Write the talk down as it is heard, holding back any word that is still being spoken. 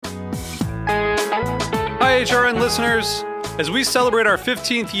HRN listeners. As we celebrate our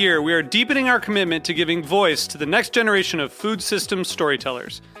 15th year, we are deepening our commitment to giving voice to the next generation of food systems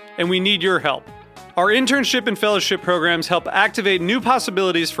storytellers, and we need your help. Our internship and fellowship programs help activate new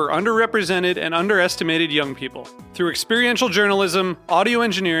possibilities for underrepresented and underestimated young people through experiential journalism, audio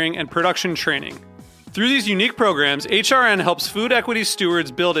engineering, and production training. Through these unique programs, HRN helps food equity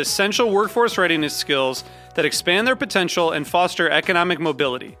stewards build essential workforce readiness skills that expand their potential and foster economic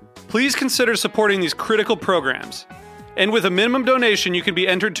mobility. Please consider supporting these critical programs. And with a minimum donation, you can be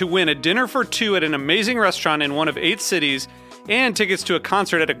entered to win a dinner for two at an amazing restaurant in one of 8 cities and tickets to a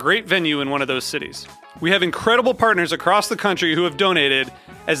concert at a great venue in one of those cities. We have incredible partners across the country who have donated,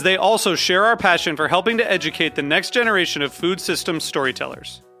 as they also share our passion for helping to educate the next generation of food systems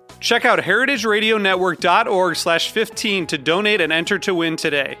storytellers. Check out heritageradionetwork.org/15 to donate and enter to win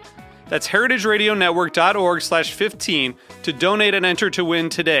today. That's heritageradionetwork.org/15 to donate and enter to win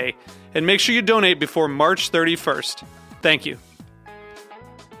today. And make sure you donate before March 31st. Thank you.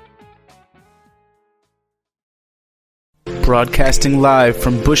 Broadcasting live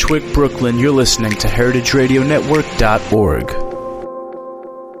from Bushwick, Brooklyn, you're listening to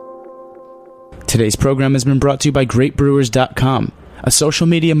heritageradionetwork.org. Today's program has been brought to you by GreatBrewers.com, a social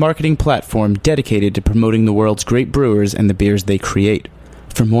media marketing platform dedicated to promoting the world's great brewers and the beers they create.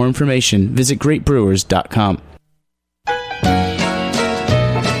 For more information, visit GreatBrewers.com.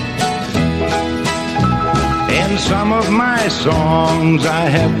 In some of my songs, I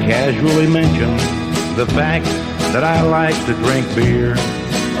have casually mentioned the fact that I like to drink beer.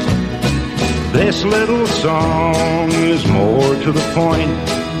 This little song is more to the point.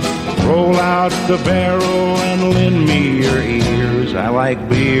 Roll out the barrel and lend me your ears. I like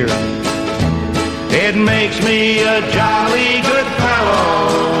beer. It makes me a jolly good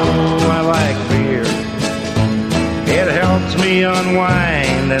fellow. I like beer. It helps me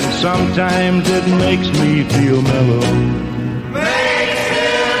unwind, and sometimes it makes me feel mellow.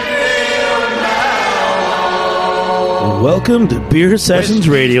 Welcome to Beer Sessions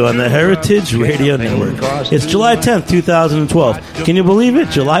Radio on the Heritage Radio Network. It's July 10th, 2012. Can you believe it?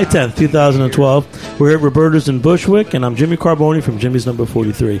 July 10th, 2012. We're at Roberta's in Bushwick, and I'm Jimmy Carboni from Jimmy's Number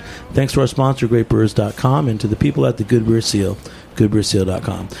 43. Thanks to our sponsor, GreatBrewers.com, and to the people at the Good Beer Seal,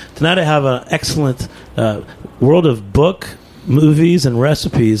 GoodBeerSeal.com. Tonight I have an excellent world of book, movies, and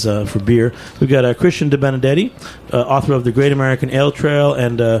recipes for beer. We've got Christian De Benedetti, author of The Great American Ale Trail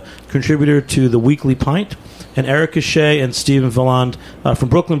and contributor to The Weekly Pint, and Eric Shea and Stephen Villand from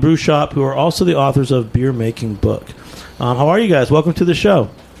Brooklyn Brew Shop, who are also the authors of Beer Making Book. How are you guys? Welcome to the show.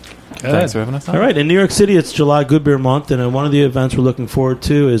 Thanks for having us on. All right. In New York City, it's July Good Beer Month, and one of the events we're looking forward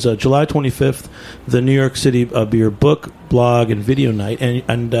to is July 25th, the New York City Beer Book, Blog, and Video Night.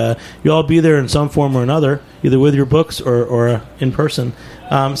 And you'll all be there in some form or another, either with your books or in person.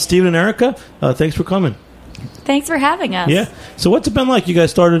 Stephen and Erica, thanks for coming. Thanks for having us. Yeah. So what's it been like? You guys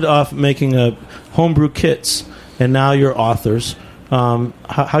started off making homebrew kits, and now you're authors. How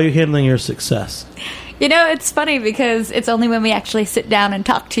are you handling your success? You know, it's funny because it's only when we actually sit down and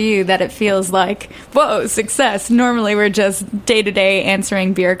talk to you that it feels like, whoa, success. Normally we're just day-to-day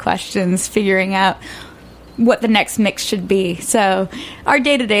answering beer questions, figuring out what the next mix should be. So our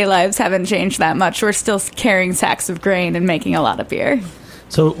day-to-day lives haven't changed that much. We're still carrying sacks of grain and making a lot of beer.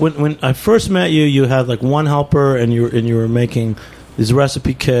 So when I first met you, you had like one helper, and you were making these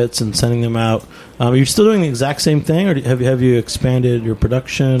recipe kits and sending them out. Are you still doing the exact same thing, or have you expanded your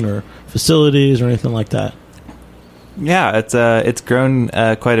production or facilities or anything like that? Yeah, it's grown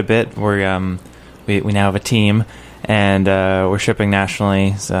quite a bit. We now have a team, and we're shipping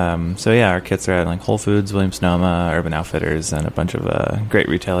nationally. So yeah, our kits are at like Whole Foods, Williams Sonoma, Urban Outfitters, and a bunch of great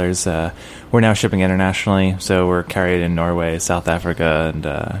retailers. We're now shipping internationally, so we're carried in Norway, South Africa, and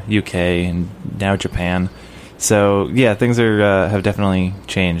UK, and now Japan. So yeah, things have definitely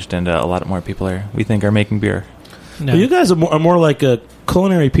changed, and a lot more people are making beer. No. Well, you guys are more like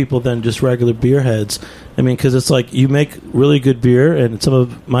culinary people than just regular beer heads. I mean, because it's like you make really good beer, and some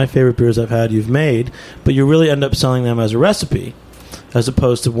of my favorite beers I've had you've made, but you really end up selling them as a recipe, as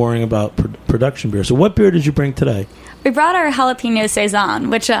opposed to worrying about production beer. So what beer did you bring today? We brought our Jalapeno Saison,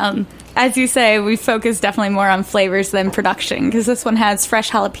 which, as you say, we focus definitely more on flavors than production, because this one has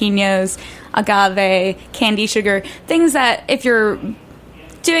fresh jalapenos, agave, candy sugar, things that if you're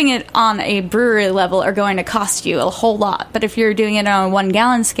doing it on a brewery level are going to cost you a whole lot. But if you're doing it on a 1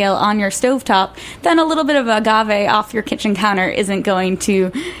 gallon scale on your stovetop, then a little bit of agave off your kitchen counter isn't going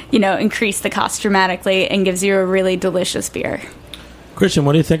to, increase the cost dramatically and gives you a really delicious beer. Christian,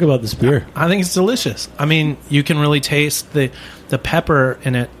 what do you think about this beer? I think it's delicious. I mean, you can really taste the pepper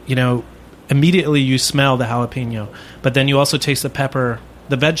in it. Immediately you smell the jalapeno, but then you also taste the pepper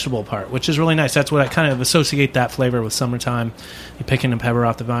the vegetable part, which is really nice. That's what I kind of associate that flavor with summertime. You're picking a pepper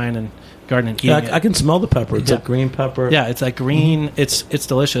off the vine and gardening, eating it. I can smell the pepper. It's like green pepper. Yeah, it's like green. It's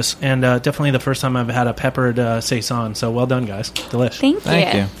delicious, and definitely the first time I've had a peppered saison. So well done, guys. Delish.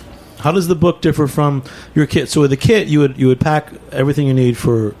 Thank you. How does the book differ from your kit? So with the kit, you would pack everything you need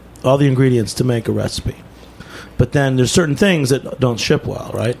for all the ingredients to make a recipe. But then there's certain things that don't ship well,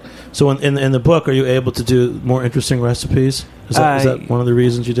 right? So in the book, are you able to do more interesting recipes? Is that one of the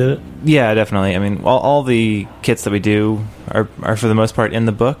reasons you did it? Yeah, definitely. I mean, all the kits that we do are for the most part in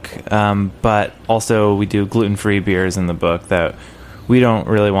the book, but also we do gluten-free beers in the book that we don't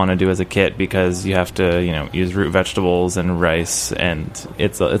really want to do as a kit because you have to, use root vegetables and rice, and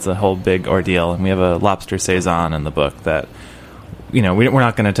it's a whole big ordeal. And we have a lobster saison in the book that, we're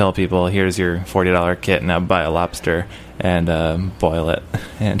not going to tell people, here's your $40 kit, now buy a lobster and boil it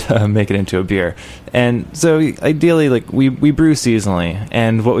and make it into a beer. And so ideally, we brew seasonally.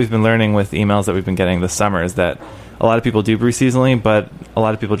 And what we've been learning with emails that we've been getting this summer is that a lot of people do brew seasonally, but a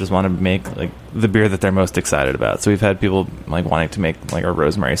lot of people just want to make the beer that they're most excited about. So we've had people wanting to make a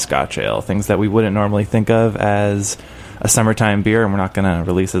rosemary Scotch ale, things that we wouldn't normally think of as a summertime beer, and we're not going to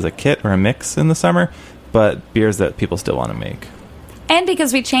release as a kit or a mix in the summer, but beers that people still want to make. And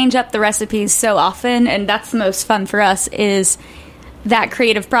because we change up the recipes so often, and that's the most fun for us, is that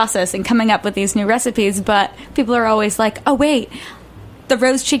creative process and coming up with these new recipes. But people are always like, oh, wait, the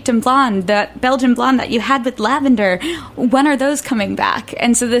rose-cheeked and blonde, that Belgian blonde that you had with lavender, when are those coming back?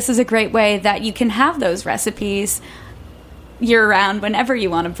 And so this is a great way that you can have those recipes year-round whenever you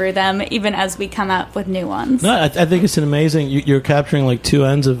want to brew them, even as we come up with new ones. No, I think it's an amazing... You're capturing two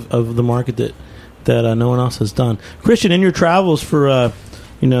ends of the market that no one else has done. Christian, in your travels for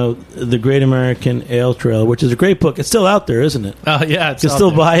the Great American Ale Trail, which is a great book, it's still out there, isn't it? Oh yeah, you can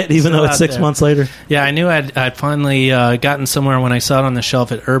still buy it even though it's 6 months later. Yeah, I knew I'd finally gotten somewhere when I saw it on the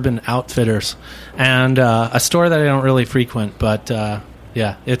shelf at Urban Outfitters, and a store that I don't really frequent, but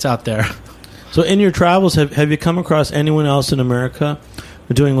yeah, it's out there. So in your travels, have you come across anyone else in America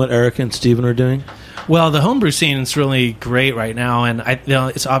doing what Eric and Stephen are doing? Well, the homebrew scene is really great right now, and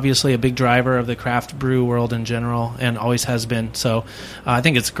it's obviously a big driver of the craft brew world in general, and always has been. So I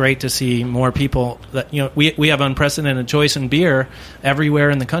think it's great to see more people that we have unprecedented choice in beer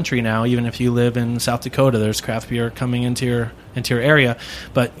everywhere in the country now. Even if you live in South Dakota, there's craft beer coming into your area.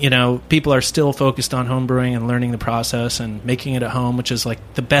 But people are still focused on homebrewing and learning the process and making it at home, which is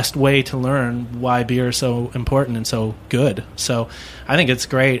the best way to learn why beer is so important and so good. So I think it's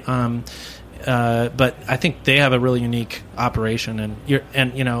great. But I think they have a really unique operation, and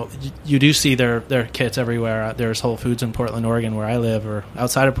you do see their kits everywhere. There's Whole Foods in Portland, Oregon, where I live, or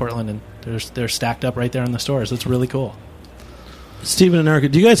outside of Portland, and they're stacked up right there in the stores. It's really cool. Stephen and Erica,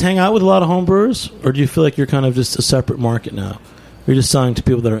 do you guys hang out with a lot of homebrewers, or do you feel like you're kind of just a separate market now? You're just selling to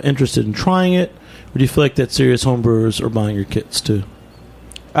people that are interested in trying it, or do you feel like that serious homebrewers are buying your kits too?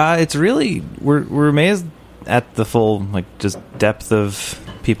 It's really we're amazed at the full just depth of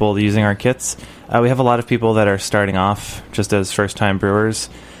people using our kits. We have a lot of people that are starting off just as first-time brewers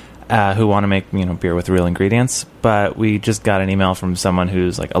who want to make beer with real ingredients. But we just got an email from someone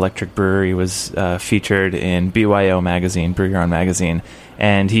whose electric brewery was featured in BYO magazine, Brew Your Own magazine,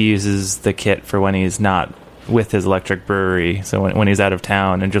 and he uses the kit for when he's not with his electric brewery. So when he's out of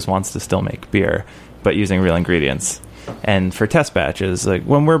town and just wants to still make beer, but using real ingredients. And for test batches,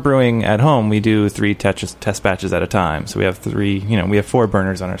 when we're brewing at home, we do 3 test batches at a time. So we have 3, we have 4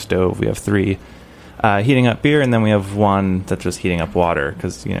 burners on our stove. We have 3 heating up beer, and then we have 1 that's just heating up water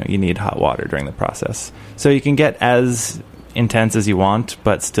because, you need hot water during the process. So you can get as intense as you want,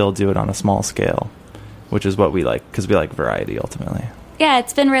 but still do it on a small scale, which is what we like because we like variety ultimately. Yeah,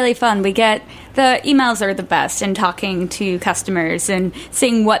 it's been really fun. The emails are the best in talking to customers and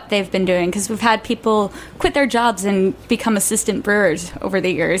seeing what they've been doing, because we've had people quit their jobs and become assistant brewers over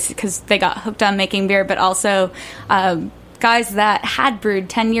the years because they got hooked on making beer, but also guys that had brewed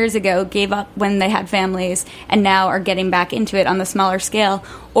 10 years ago gave up when they had families and now are getting back into it on the smaller scale,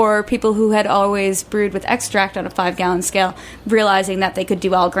 or people who had always brewed with extract on a 5-gallon scale realizing that they could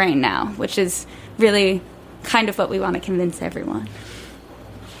do all grain now, which is really kind of what we want to convince everyone.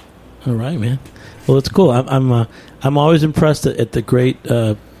 All right, man. Well, it's cool. I'm always impressed at the great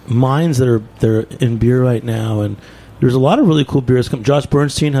minds that are in beer right now, and there's a lot of really cool beers. Josh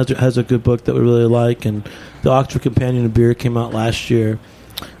Bernstein has a good book that we really like, and the Oxford Companion of Beer came out last year.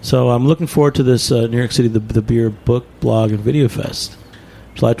 So I'm looking forward to this New York City the Beer Book Blog and Video Fest,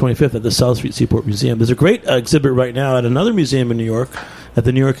 July 25th at the South Street Seaport Museum. There's a great exhibit right now at another museum in New York, at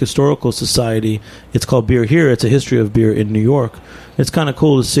the New York Historical Society. It's called Beer Here. It's a history of beer in New York. It's kind of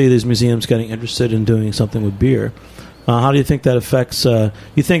cool to see these museums getting interested in doing something with beer. How do you think that affects? You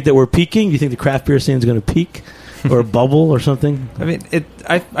think that we're peaking? Do you think the craft beer scene is going to peak or bubble or something? I mean,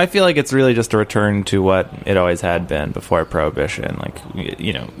 I feel like it's really just a return to what it always had been before Prohibition. Like,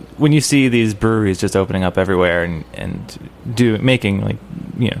 you know, when you see these breweries just opening up everywhere and making like,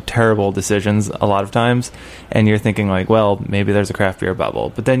 you know, terrible decisions a lot of times, and you're thinking like, well, maybe there's a craft beer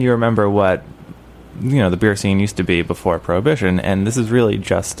bubble, but then you remember what, you know, the beer scene used to be before Prohibition, and this is really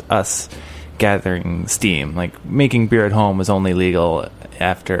just us gathering steam. Like, making beer at home was only legal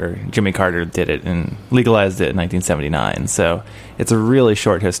after Jimmy Carter did it and legalized it in 1979. So it's a really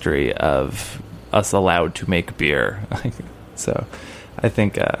short history of us allowed to make beer. So I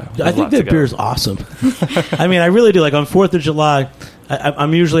think that beer is awesome. I mean, I really do. Like on 4th of July,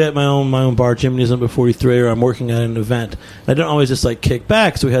 I'm usually at my own bar, Jiminy's number 43, or I'm working at an event. I don't always just like kick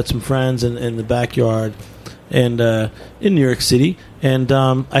back. So we had some friends in the backyard and in New York City, and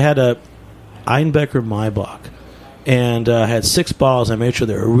I had a Einbecker Maibach, and I had 6 bottles. I made sure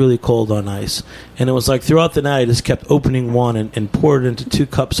they were really cold on ice, and it was like throughout the night I just kept opening one and poured it into 2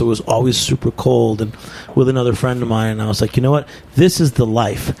 cups, so it was always super cold. And with another friend of mine, and I was like, you know what, this is the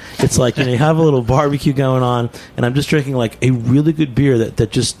life. It's like, you know, you have a little barbecue going on, and I'm just drinking like a really good beer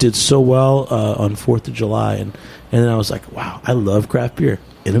that just did so well on 4th of July, and then I was like, wow, I love craft beer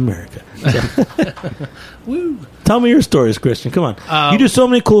in America. So. Woo. Tell me your stories, Christian. Come on. You do so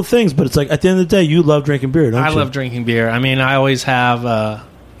many cool things, but it's like at the end of the day, you love drinking beer, don't you? I love drinking beer. I mean, I always have,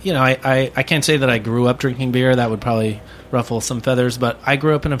 you know, I can't say that I grew up drinking beer. That would probably ruffle some feathers, but I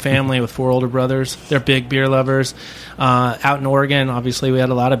grew up in a family with 4 older brothers. They're big beer lovers. Out in Oregon, obviously, we had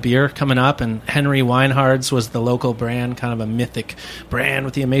a lot of beer coming up, and Henry Weinhard's was the local brand, kind of a mythic brand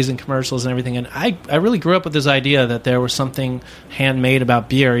with the amazing commercials and everything. And I really grew up with this idea that there was something handmade about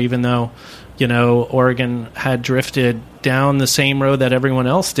beer, even though, you know, Oregon had drifted down the same road that everyone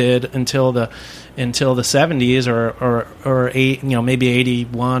else did until the 70s or you know, maybe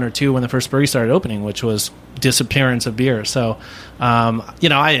 81 or 2 when the first brewery started opening, which was disappearance of beer. So, you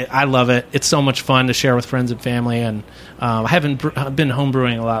know, I love it. It's so much fun to share with friends and family. And I haven't been home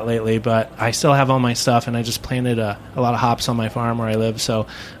brewing a lot lately, but I still have all my stuff, and I just planted a lot of hops on my farm where I live. So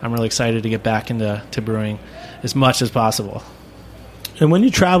I'm really excited to get back into brewing as much as possible. And when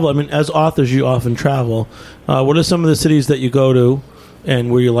you travel, I mean, as authors, you often travel. What are some of the cities that you go to and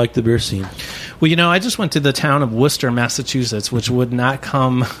where you like the beer scene? Well, you know, I just went to the town of Worcester, Massachusetts, which would not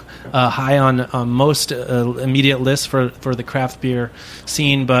come high on most immediate lists for the craft beer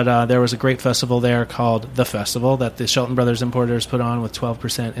scene, but there was a great festival there called The Festival that the Shelton Brothers Importers put on with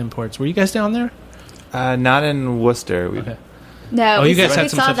 12% imports. Were you guys down there? Not in Worcester. Okay. No, you guys we had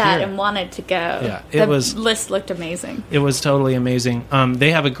some saw stuff that here. and wanted to go. Yeah, the list looked amazing. It was totally amazing.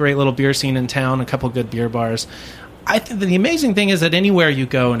 They have a great little beer scene in town, a couple good beer bars. I think the amazing thing is that anywhere you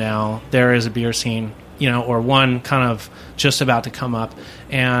go now, there is a beer scene, you know, or one kind of just about to come up.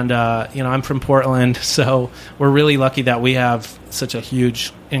 And, you know, I'm from Portland, so we're really lucky that we have such a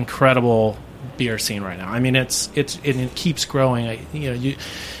huge, incredible beer scene right now. I mean, it keeps growing. You know,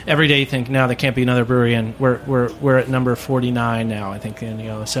 every day you think, no, there can't be another brewery, and we're at number 49 now, I think, and, you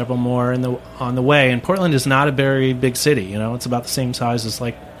know, several more on the way. And Portland is not a very big city. You know, it's about the same size as,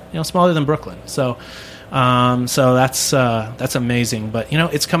 like, you know, smaller than Brooklyn. So that's amazing. But, you know,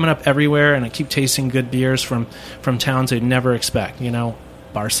 it's coming up everywhere, and I keep tasting good beers from towns I'd never expect. You know,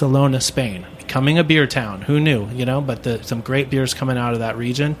 Barcelona, Spain, becoming a beer town. Who knew? You know, but some great beers coming out of that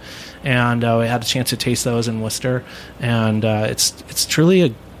region, and we had a chance to taste those in Worcester, and it's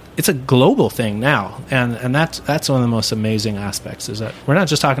truly it's a global thing now, and that's one of the most amazing aspects, is that we're not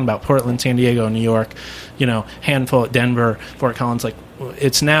just talking about Portland, San Diego, New York, you know, handful at Denver, Fort Collins. Like,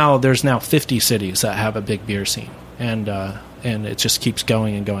 there's now 50 cities that have a big beer scene, and it just keeps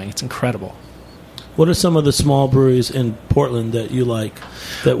going and going. It's incredible. What are some of the small breweries in Portland that you like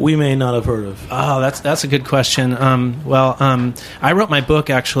that we may not have heard of? Oh, that's a good question. I wrote my book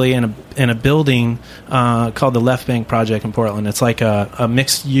actually in a building called the Left Bank Project in Portland. It's like a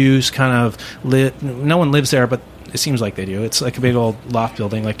mixed use kind of. No one lives there, but it seems like they do. It's like a big old loft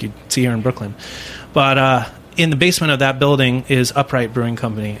building like you'd see here in Brooklyn. But in the basement of that building is Upright Brewing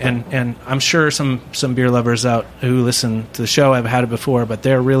Company, and I'm sure some beer lovers out who listen to the show have had it before, but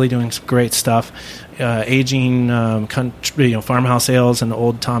they're really doing some great stuff, aging farmhouse ales and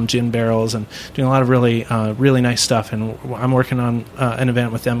old Tom gin barrels, and doing a lot of really nice stuff. And I'm working on an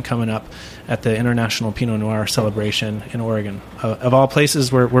event with them coming up at the International Pinot Noir Celebration in Oregon. Of all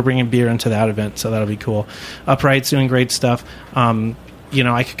places, we're bringing beer into that event, so that'll be cool. Upright's doing great stuff. You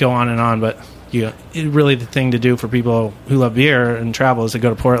know, I could go on, but really the thing to do for people who love beer and travel is to go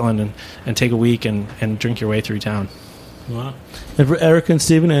to Portland and take a week and drink your way through town. Wow. And for Eric and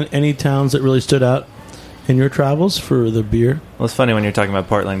Stephen, any towns that really stood out in your travels for the beer? Well, it's funny when you're talking about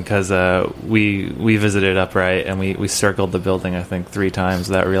Portland because we visited Upright and we circled the building I think 3 times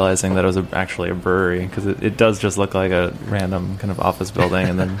without realizing that it was actually a brewery, because it does just look like a random kind of office building,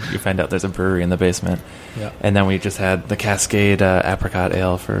 and then you find out there's a brewery in the basement. Yeah. And then we just had the Cascade Apricot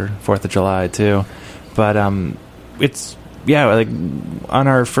Ale for 4th of July too. But it's like on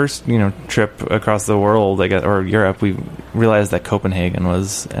our first trip across the world, I guess, or Europe, we realized that Copenhagen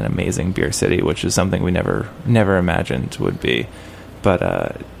was an amazing beer city, which is something we never imagined would be.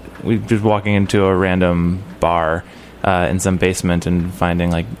 But we just walking into a random bar in some basement and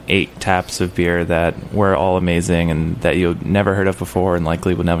finding like 8 taps of beer that were all amazing and that you'd never heard of before and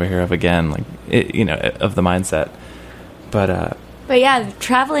likely would never hear of again, like of the mindset. But yeah,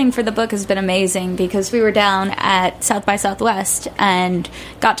 traveling for the book has been amazing because we were down at South by Southwest and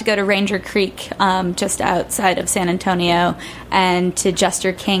got to go to Ranger Creek just outside of San Antonio and to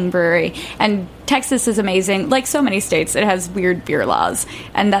Jester King Brewery. And Texas is amazing. Like so many states, it has weird beer laws.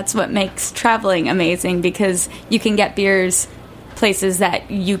 And that's what makes traveling amazing, because you can get beers places that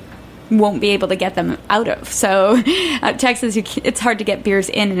you won't be able to get them out of. So Texas, it's hard to get beers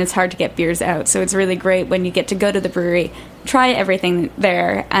in and it's hard to get beers out. So it's really great when you get to go to the brewery, try everything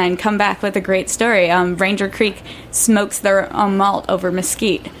there, and come back with a great story. Ranger Creek smokes their own malt over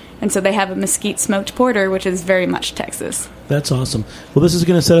mesquite. And so they have a mesquite smoked porter, which is very much Texas. That's awesome. Well, this is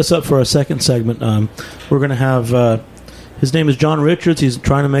going to set us up for our second segment. We're going to have... his name is John Richards. He's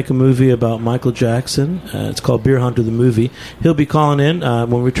trying to make a movie about Michael Jackson. It's called Beer Hunter the Movie. He'll be calling in when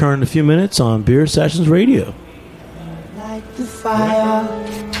we return in a few minutes on Beer Sessions Radio. Light the fire.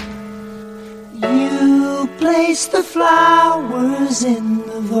 You place the flowers in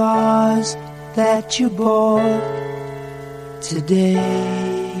the vase that you bought today.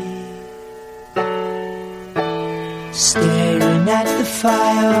 Staring at the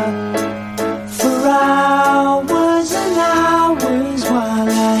fire for hours and hours while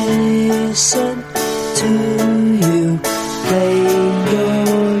I listen to you play your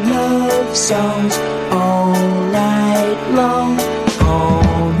love songs all night long.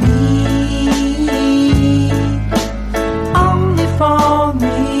 For me, only for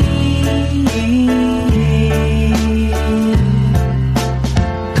me.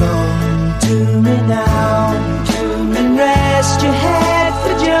 Come to me now and rest your head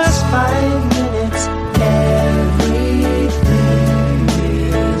for just 5 minutes. Everything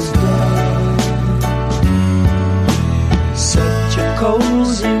is done. Such a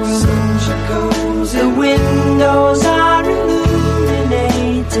cozy room. The windows are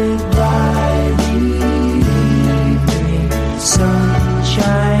illuminated by the evening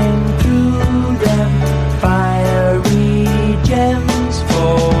sunshine through them. Fiery gems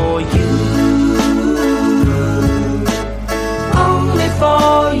for you. Only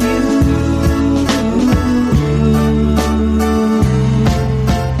for you.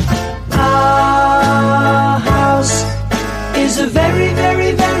 Our house is a very,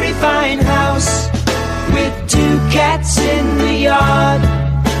 very, very fine house with 2 cats in the yard.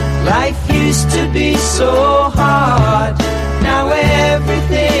 Life used to be so hard. Now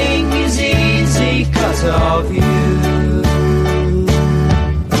everything is easy 'cause of you.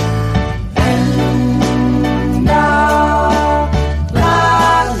 And now,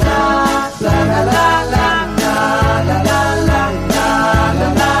 la la la la la la la la la la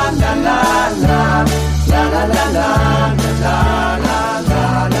la la la la la la la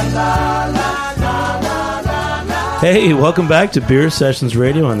la. Hey, welcome back to Beer Sessions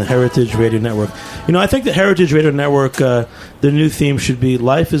Radio on the Heritage Radio Network. I think the Heritage Radio Network, the new theme should be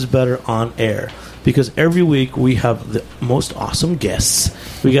Life is Better on Air, because every week we have the most awesome guests.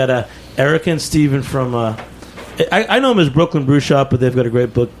 We got Erica and Steven from, I know them as Brooklyn Brew Shop, but they've got a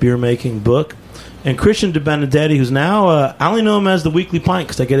great book, beer making book. And Christian DeBenedetti, who's now, I only know him as the Weekly Pint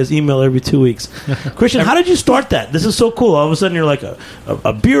because I get his email every 2 weeks. Christian, how did you start that? This is so cool. All of a sudden you're like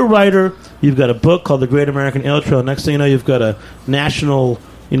a beer writer. You've got a book called The Great American Ale Trail. Next thing you know, you've got a national,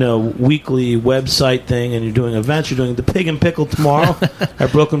 weekly website thing, and you're doing events. You're doing the Pig and Pickle tomorrow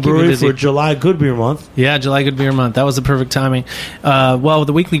at Brooklyn Brewery for July Good Beer Month. Yeah, July Good Beer Month. That was the perfect timing. Well,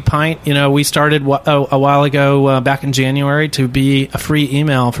 the Weekly Pint, we started a while ago, back in January, to be a free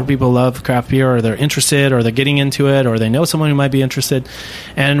email for people who love craft beer, or they're interested, or they're getting into it, or they know someone who might be interested.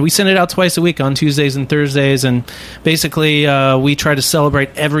 And we send it out twice a week on Tuesdays and Thursdays. And basically, we try to celebrate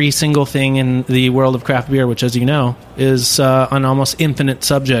every single thing in the world of craft beer, which, as you know, is an almost infinite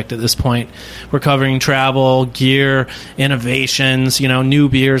subject at this point. We're covering travel, gear, innovations, new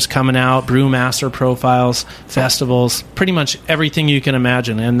beers coming out, brewmaster profiles, festivals, pretty much everything you can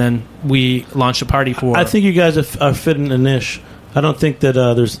imagine. And then we launched a party for... I think you guys are fitting a niche. I don't think that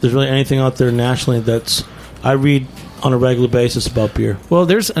there's really anything out there nationally that's I read on a regular basis about beer. Well,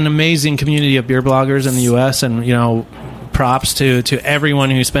 there's an amazing community of beer bloggers in the U.S., and props to everyone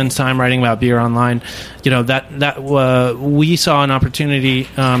who spends time writing about beer online. That we saw an opportunity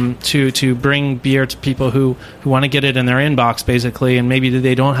to bring beer to people who want to get it in their inbox, basically, and maybe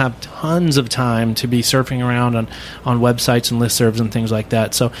they don't have tons of time to be surfing around on websites and listservs and things like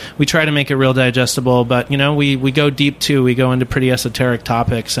that. So we try to make it real digestible, but we go deep too. We go into pretty esoteric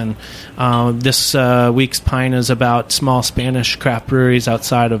topics, and this week's Pint is about small Spanish craft breweries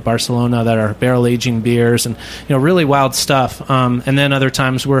outside of Barcelona that are barrel aging beers, and really wild stuff. And then other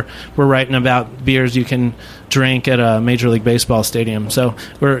times we're writing about beers you can drink at a Major League Baseball stadium. So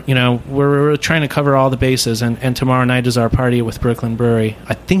we're trying to cover all the bases, and tomorrow night is our party with Brooklyn Brewery.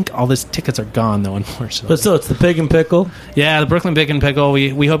 I think all these tickets are gone though, unfortunately. But still, it's the Pig and Pickle. Yeah, the Brooklyn Pig and Pickle.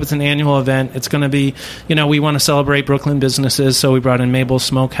 We hope it's an annual event. It's going to be, we want to celebrate Brooklyn businesses, so we brought in Mabel's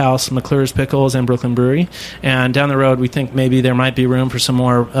Smokehouse, McClure's Pickles, and Brooklyn Brewery. And down the road, we think maybe there might be room for some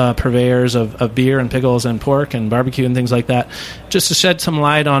more purveyors of beer and pickles and pork and barbecue and things like that, just to shed some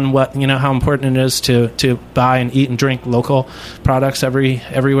light on what how important it is to buy and eat and drink local products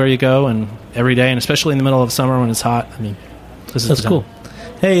everywhere you go and every day, and especially in the middle of summer when it's hot. That's cool.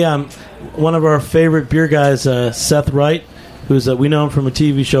 Hey, one of our favorite beer guys, Seth Wright, who's we know him from a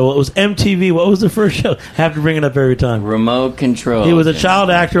TV show. It was MTV. What was the first show? I have to bring it up every time. Remote Control. He was a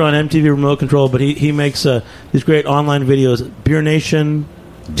child actor on MTV Remote Control, but he makes these great online videos. Beer Nation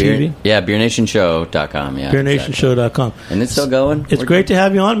TV? BeerNationShow.com. Yeah, BeerNationShow.com. And it's still going? It's great to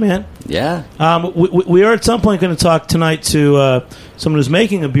have you on, man. Yeah. We are at some point going to talk tonight to someone who's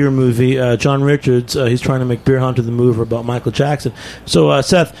making a beer movie, John Richards. He's trying to make Beer Hunter the Mover about Michael Jackson. So,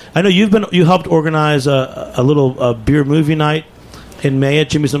 Seth, I know you helped organize a little beer movie night in May at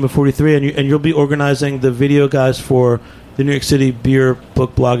Jimmy's Number 43, and you'll be organizing the video guys for the New York City Beer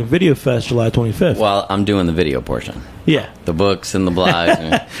Book Blog and Video Fest, July 25th. Well, I'm doing the video portion. Yeah. The books and the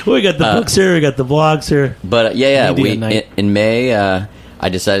blogs. We got the books here, we got the blogs here. But, in May, I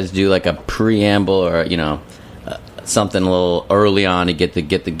decided to do like a preamble or, something a little early on to get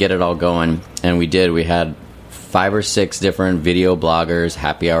it all going. And we did. We had 5 or 6 different video bloggers,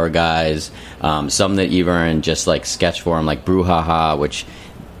 happy hour guys, some that even are in just like sketch form, like Brouhaha, which...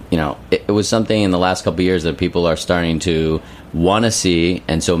 it was something in the last couple of years that people are starting to want to see,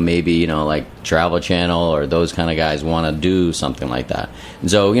 and so maybe, like Travel Channel or those kind of guys want to do something like that.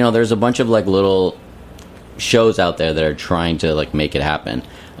 And so, there's a bunch of like little shows out there that are trying to like make it happen.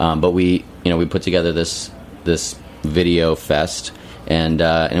 But we put together this video fest, and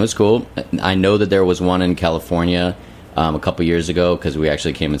it was cool. I know that there was one in California a couple years ago because we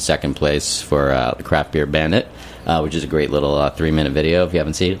actually came in second place for the Craft Beer Bandit. Which is a great little 3-minute video if you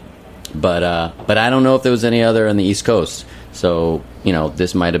haven't seen it. But I don't know if there was any other on the East Coast. So,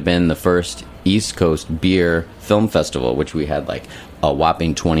 this might have been the first East Coast beer film festival, which we had like a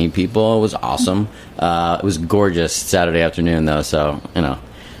whopping 20 people. It was awesome. It was gorgeous Saturday afternoon, though. So,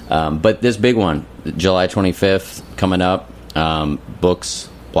 but this big one, July 25th, coming up, books,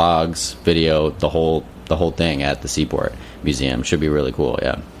 blogs, video, the whole thing at the Seaport Museum. Should be really cool,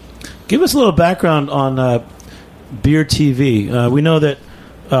 yeah. Give us a little background on... Beer TV. We know that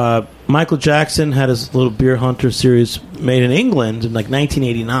Michael Jackson had his little Beer Hunter series made in England in like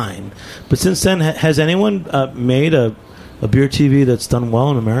 1989. But since then, has anyone made a beer TV that's done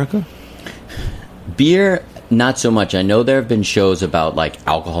well in America? Beer, not so much. I know there have been shows about like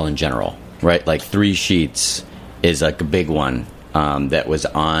alcohol in general, right? Like 3 Sheets is like a big one that was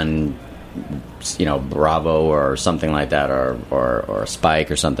on... Bravo or something like that, or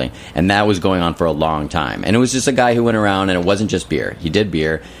Spike or something, and that was going on for a long time. And it was just a guy who went around, and it wasn't just beer. He did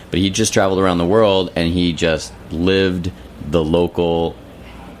beer, but he just traveled around the world, and he just lived the local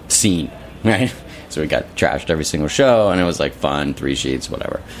scene, right? So we got trashed every single show, and it was like fun, 3 Sheets,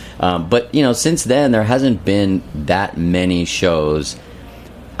 whatever. But since then, there hasn't been that many shows.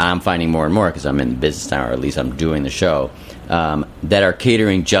 I'm finding more and more because I'm in the business now, or at least I'm doing the show. That are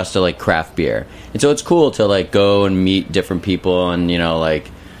catering just to like craft beer, and so it's cool to like go and meet different people and like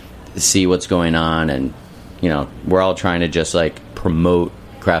see what's going on, and we're all trying to just like promote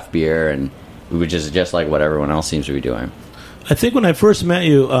craft beer, and which is just like what everyone else seems to be doing. I think when I first met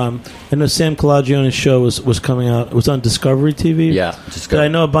you, I know Sam Calagione's show was coming out. It was on Discovery TV. Yeah, Discovery. I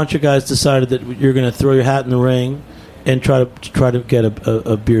know a bunch of guys decided that you're going to throw your hat in the ring and try to get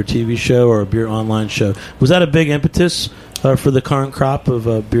a beer TV show or a beer online show. Was that a big impetus for the current crop of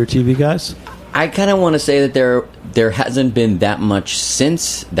beer TV guys? I kind of want to say that there hasn't been that much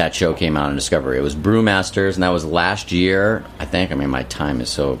since that show came out on Discovery. It was Brewmasters, and that was last year, I think. I mean, my time is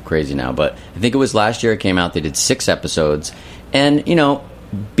so crazy now, but I think it was last year it came out. They did 6 episodes, and,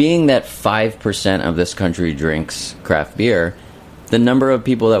 being that 5% of this country drinks craft beer, the number of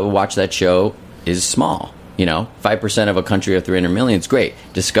people that would watch that show is small. 5% of a country of 300 million is great.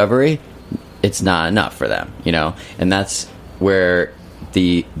 Discovery, it's not enough for them, and that's where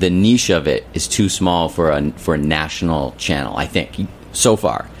the niche of it is too small for a national channel, I think, so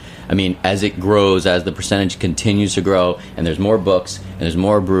far. I mean, as it grows, as the percentage continues to grow, and there's more books, and there's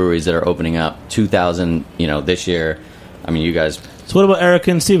more breweries that are opening up, 2,000, this year. I mean, you guys... So what about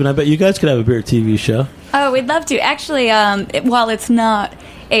Erica and Steven? I bet you guys could have a beer TV show. Oh, we'd love to. Actually, while it's not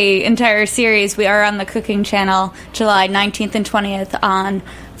a entire series, we are on the Cooking Channel July 19th and 20th on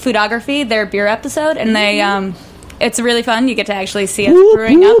Foodography, their beer episode, and they... It's really fun. You get to actually see us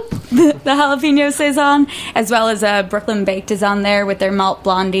brewing up the jalapeno saison, as well as Brooklyn Baked is on there with their malt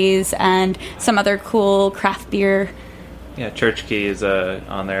blondies and some other cool craft beer. Yeah, Church Key is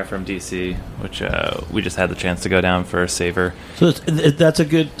on there from DC, which we just had the chance to go down for a savor. So that's a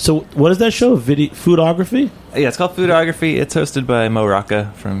good... So what is that show? Foodography? Yeah, it's called Foodography. It's hosted by Mo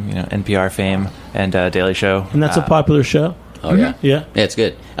Rocca from NPR fame and Daily Show. And that's a popular show? Oh, yeah. Yeah, it's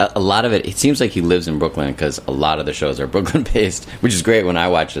good. A lot of it seems like he lives in Brooklyn because a lot of the shows are Brooklyn-based, which is great. When I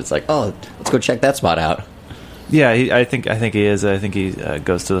watch it, it's like, oh, let's go check that spot out. Yeah, I think he is. I think he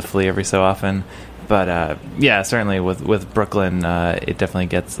goes to the Flea every so often. But, yeah, certainly with Brooklyn, it definitely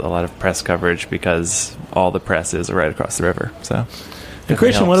gets a lot of press coverage because all the press is right across the river. So, and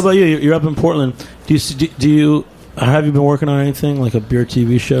Christian, what about you? You're up in Portland. Do you have you been working on anything, like a beer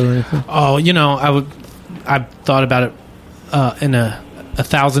TV show or anything? Oh, I've thought about it in a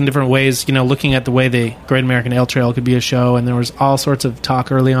 1,000 different ways, looking at the way the Great American Ale Trail could be a show, and there was all sorts of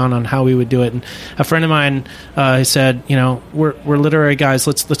talk early on how we would do it. And a friend of mine said, we're literary guys,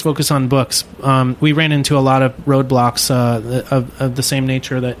 let's focus on books. We ran into a lot of roadblocks of the same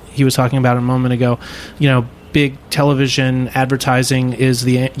nature that he was talking about a moment ago. Big television advertising is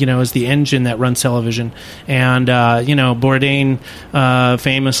the engine that runs television, and Bourdain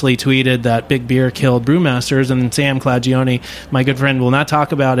famously tweeted that big beer killed brewmasters, and Sam Clagione, my good friend, will not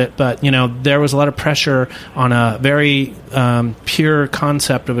talk about it, but there was a lot of pressure on a very pure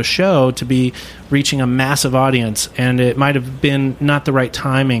concept of a show to be reaching a massive audience, and it might have been not the right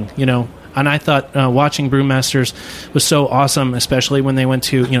timing. And I thought watching Brewmasters was so awesome, especially when they went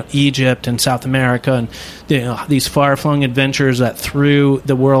to Egypt and South America and these far-flung adventures that threw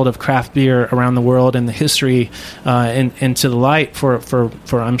the world of craft beer around the world and the history into the light for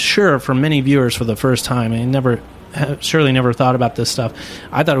I'm sure for many viewers for the first time. Surely never thought about this stuff.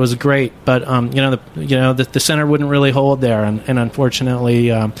 I thought it was great, but the center wouldn't really hold there, and unfortunately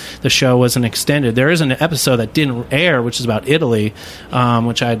the show wasn't extended. There is an episode that didn't air, which is about Italy,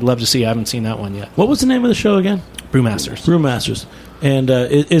 which I'd love to see. I haven't seen that one yet. What was the name of the show again? Brewmasters. And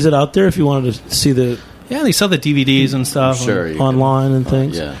is it out there if you wanted to see the... Yeah, they sell the DVDs and stuff online and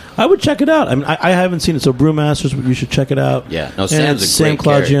things. Yeah. I would check it out. I mean, I haven't seen it, so Brewmasters, you should check it out. Yeah, no, Sam's a great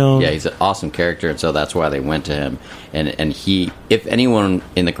character. Yeah, he's an awesome character, and so that's why they went to him. And he, if anyone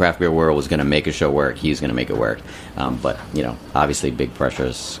in the craft beer world was going to make a show work, he's going to make it work. But obviously, big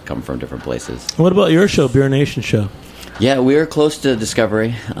pressures come from different places. What about your show, Beer Nation show? Yeah, we were close to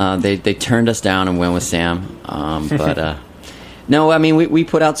Discovery. They turned us down and went with Sam, but. No, I mean, we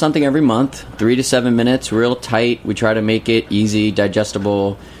put out something every month, 3 to 7 minutes, real tight. We try to make it easy,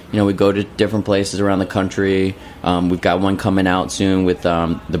 digestible. We go to different places around the country. We've got one coming out soon with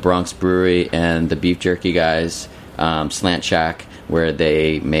the Bronx Brewery and the beef jerky guys, Slant Shack, where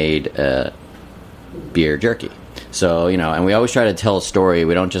they made beer jerky. So, and we always try to tell a story.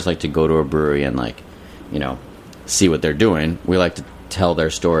 We don't just like to go to a brewery and, see what they're doing. We like to tell their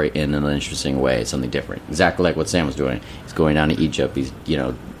story in an interesting way, something different. Exactly like what Sam was doing. He's going down to Egypt. He's,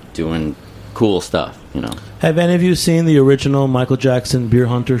 doing cool stuff, Have any of you seen the original Michael Jackson Beer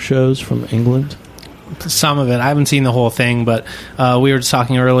Hunter shows from England? Some of it. I haven't seen the whole thing, but we were just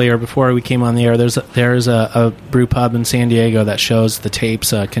talking earlier before we came on the air. There's a brew pub in San Diego that shows the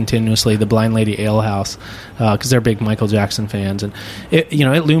tapes continuously, the Blind Lady Ale House, because they're big Michael Jackson fans, and it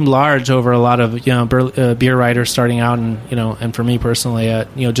loomed large over a lot of beer writers starting out, and for me personally,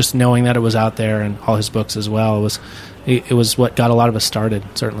 just knowing that it was out there and all his books as well it was what got a lot of us started,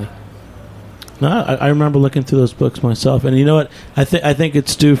 certainly. No, I remember looking through those books myself, and you know what? I think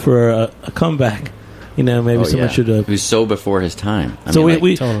it's due for a comeback. Maybe someone should have. He was so before his time. So we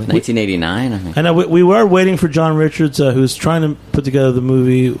 1989. I think. I know we were waiting for John Richards, who's trying to put together the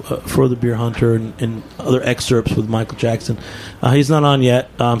movie for the Beer Hunter and other excerpts with Michael Jackson. He's not on yet,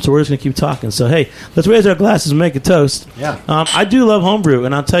 so we're just going to keep talking. So hey, let's raise our glasses and make a toast. Yeah. I do love homebrew,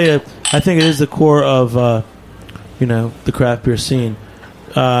 and I'll tell you, I think it is the core of the craft beer scene.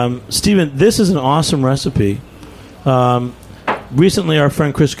 Stephen, this is an awesome recipe. recently our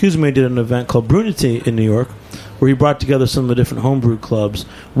friend Chris Kuzme did an event called Brunity in New York, where he brought together some of the different homebrew clubs.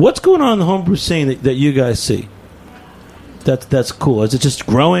 What's going on in the homebrew scene that you guys see? That's cool. Is it just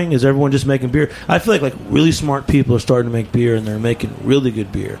growing? Is everyone just making beer? I feel like really smart people are starting to make beer, and they're making really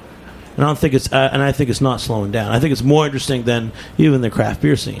good beer. And I think it's not slowing down. I think it's more interesting than even the craft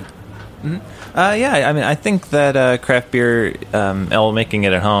beer scene. Mm-hmm. Yeah, I mean, I think that craft beer, making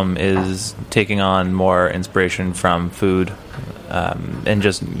it at home, is taking on more inspiration from food, and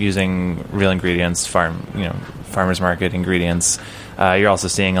just using real ingredients, farmers market ingredients. You're also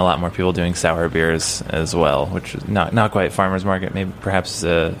seeing a lot more people doing sour beers as well, which is not quite farmers market, maybe perhaps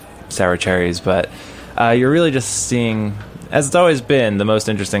sour cherries, but you're really just seeing, as it's always been, the most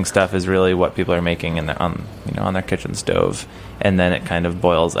interesting stuff is really what people are making on their kitchen stove, and then it kind of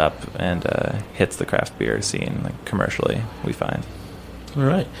boils up and hits the craft beer scene, like commercially, we find. All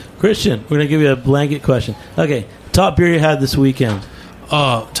right, Christian, we're gonna give you a blanket question. Okay, top beer you had this weekend.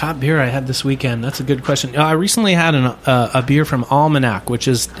 Oh, top beer I had this weekend. That's a good question. I recently had a beer from Almanac, which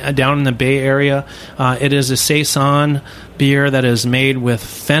is down in the Bay Area. It is a Saison beer that is made with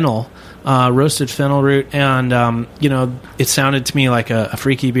fennel, roasted fennel root, and it sounded to me like a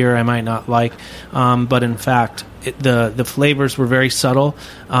freaky beer I might not like, but in fact, the flavors were very subtle.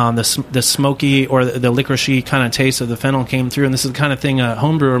 The smoky or the licoricey kind of taste of the fennel came through, and this is the kind of thing a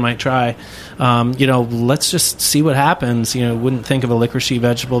homebrewer might try. Let's just see what happens. Wouldn't think of a licoricey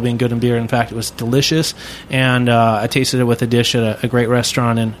vegetable being good in beer. In fact, it was delicious, and I tasted it with a dish at a great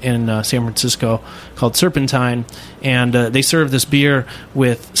restaurant in San Francisco called Serpentine, and they served this beer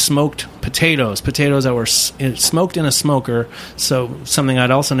with smoked potatoes that were smoked in a smoker, so something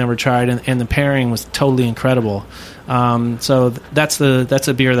I'd also never tried, and the pairing was totally incredible. So that's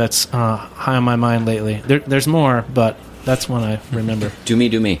a beer that's high on my mind lately. There's more, but that's one I remember. Do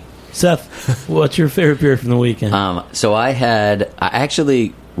me. Seth, what's your favorite beer from the weekend? So I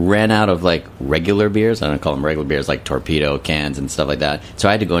actually ran out of like regular beers. I don't call them regular beers, like torpedo cans and stuff like that. So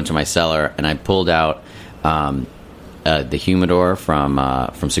I had to go into my cellar, and I pulled out the Humidor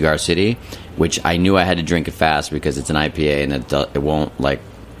from Cigar City, which I knew I had to drink it fast because it's an IPA and it won't like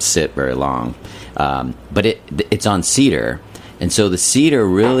sit very long. But it's on cedar, and so the cedar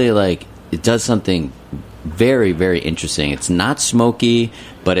really it does something very, very interesting. It's not smoky,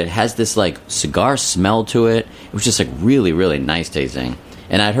 but it has this like cigar smell to it. It was just like really, really nice tasting.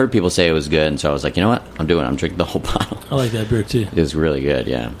 And I'd heard people say it was good, and so I was like, you know what? I'm drinking the whole bottle. I like that beer too. It was really good,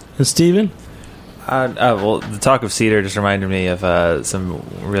 yeah. And Steven? Well, the talk of cedar just reminded me of some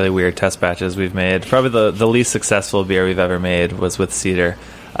really weird test batches we've made. Probably the least successful beer we've ever made was with cedar.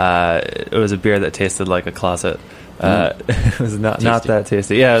 It was a beer that tasted like a closet. It was not that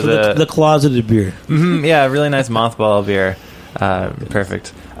tasty. Yeah, it was the closeted beer. Mm-hmm, yeah, really nice mothball beer.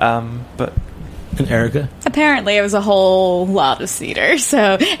 Perfect. But and Erica? Apparently, it was a whole lot of cedar.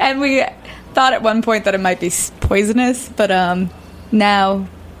 And we thought at one point that it might be poisonous, but now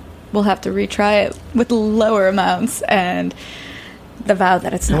we'll have to retry it with lower amounts and the vow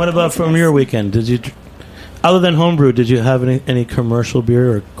that it's not. And what about poisonous. from your weekend? Did you, other than homebrew, did you have any commercial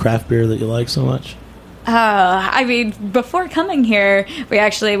beer or craft beer that you like so much? Before coming here, we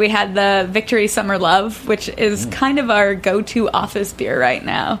had the Victory Summer Love, which is kind of our go-to office beer right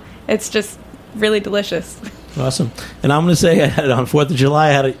now. It's just really delicious. Awesome. And I'm going to say I had it on 4th of July.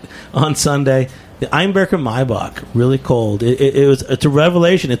 I had it on Sunday. The Einbecker Maibach, really cold. It's a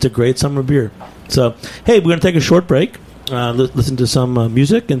revelation. It's a great summer beer. So, hey, we're going to take a short break, listen to some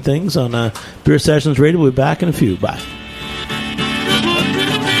music and things on Beer Sessions Radio. We'll be back in a few. Bye.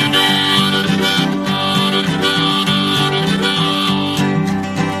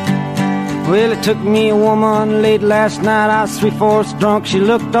 Well, it took me a woman late last night. I was 3/4 drunk. She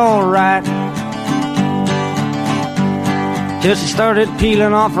looked all right. Till she started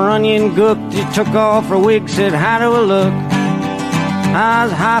peeling off her onion gook. She took off her wig, said, how do I look? I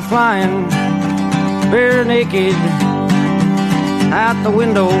was high flying, bare naked, out the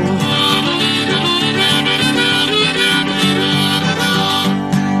window.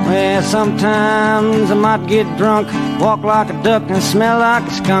 Well, sometimes I might get drunk, walk like a duck and smell like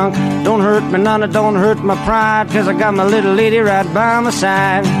a skunk. Don't hurt me none, it don't hurt my pride, 'cause I got my little lady right by my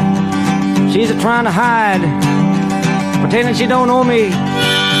side. She's a-trying to hide, pretending she don't know me.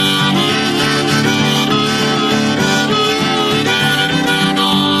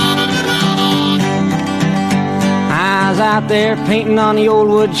 I was out there painting on the old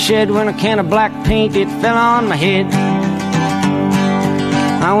wood shed when a can of black paint, it fell on my head.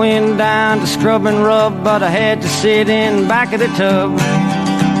 I went down to scrub and rub, but I had to sit in back of the tub.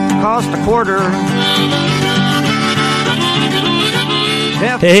 Cost $0.25.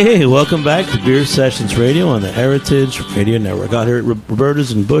 Hey, welcome back to Beer Sessions Radio on the Heritage Radio Network. Out here at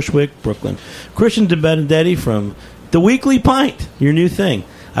Roberta's in Bushwick, Brooklyn. Christian DeBenedetti from The Weekly Pint, your new thing.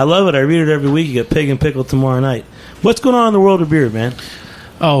 I love it. I read it every week. You get Pig and Pickle tomorrow night. What's going on in the world of beer, man?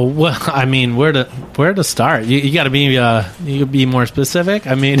 Oh, well, I mean, where to start? You got to be more specific.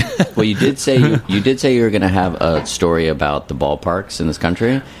 I mean, well, you did say you were going to have a story about the ballparks in this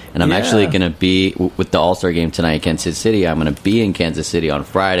country, and I'm actually going to be with the All-Star game tonight in Kansas City. I'm going to be in Kansas City on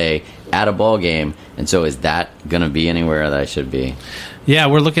Friday at a ball game, and so is that going to be anywhere that I should be? Yeah,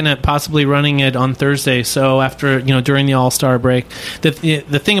 we're looking at possibly running it on Thursday. So after during the All-Star break, the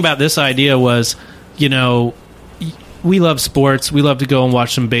thing about this idea was, we love sports. We love to go and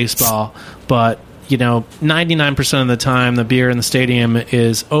watch some baseball, but 99% of the time, the beer in the stadium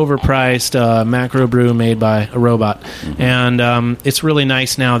is overpriced, macro brew made by a robot. Mm-hmm. And it's really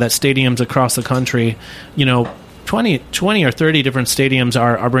nice now that stadiums across the country, 20 or 30 different stadiums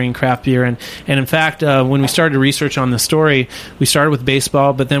are bringing craft beer in. And in fact, when we started research on the story, we started with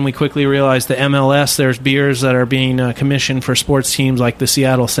baseball, but then we quickly realized the MLS, there's beers that are being commissioned for sports teams like the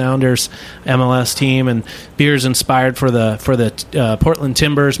Seattle Sounders MLS team, and beers inspired for the Portland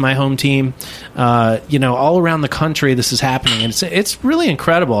Timbers, my home team. All around the country, this is happening. And it's really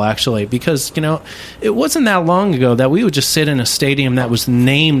incredible, actually, because, it wasn't that long ago that we would just sit in a stadium that was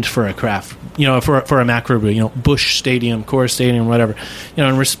named for a craft, for a macro brew, Busch Stadium, Coors Stadium, whatever.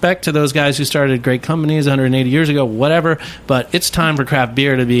 In respect to those guys who started great companies 180 years ago, whatever, but it's time for craft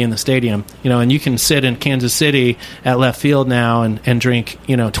beer to be in the stadium, and you can sit in Kansas City at left field now and drink,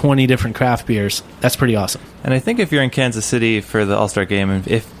 20 different craft beers. That's pretty awesome. And I think if you're in Kansas City for the All-Star game, and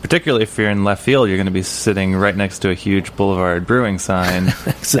particularly if you're in left field, you're going to be sitting right next to a huge Boulevard Brewing sign.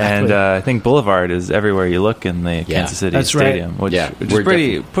 Exactly. And I think Boulevard is everywhere you look in the Kansas City Stadium, right. which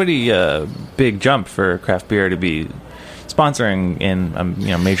is pretty big jump for craft beer to be sponsoring in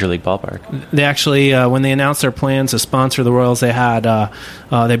a major league ballpark. They actually, when they announced their plans to sponsor the Royals, they had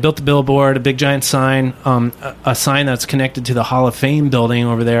they built the billboard, a big giant sign, a sign that's connected to the Hall of Fame building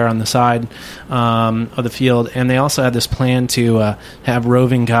over there on the side of the field, and they also had this plan to have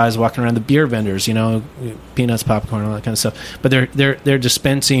roving guys walking around, the beer vendors, peanuts, popcorn, all that kind of stuff. But they're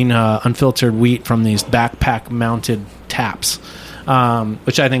dispensing unfiltered wheat from these backpack-mounted taps,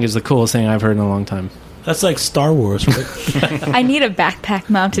 which I think is the coolest thing I've heard in a long time. That's like Star Wars, right? I need a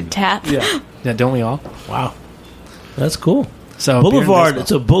backpack-mounted tap. Yeah, don't we all? Wow. That's cool. So Boulevard,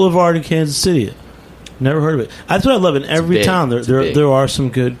 it's a boulevard in Kansas City. Never heard of it. That's what I love. In every town, there are some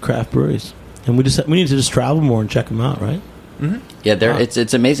good craft breweries. And we need to just travel more and check them out, right? Mm-hmm. Yeah,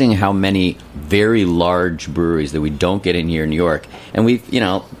 it's amazing how many very large breweries that we don't get in here in New York. And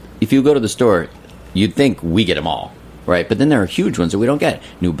if you go to the store, you'd think we get them all. Right, but then there are huge ones that we don't get.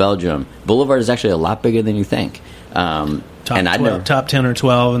 New Belgium. Boulevard is actually a lot bigger than you think. Top 10 or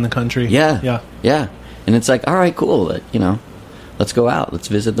 12 in the country. Yeah. And it's like, all right, cool. Let's go out. Let's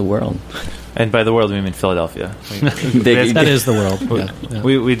visit the world. And by the world, we mean Philadelphia. That is the world. Yeah.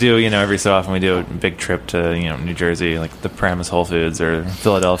 We do, every so often we do a big trip to, New Jersey, like the Paramus Whole Foods, or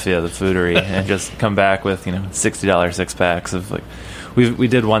Philadelphia, the Foodery, and just come back with, $60 six-packs of, like, we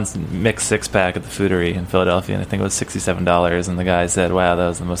did one mixed six-pack at the Foodery in Philadelphia, and I think it was $67, and the guy said, wow, that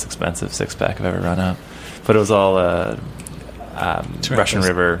was the most expensive six-pack I've ever run out. But it was all Russian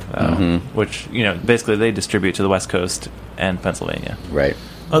River, which, basically they distribute to the West Coast and Pennsylvania. Right.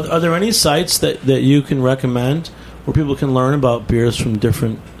 Are there any sites that you can recommend where people can learn about beers from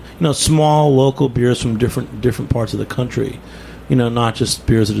different, small local beers from different parts of the country? Not just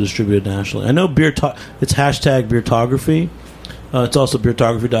beers that are distributed nationally. I know it's hashtag Beertography. It's also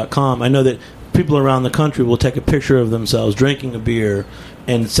beertography.com. I know that people around the country will take a picture of themselves drinking a beer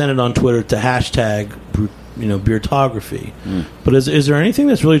and send it on Twitter to hashtag Beertography. But is there anything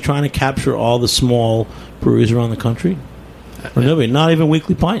that's really trying to capture all the small breweries around the country? Or nobody, not even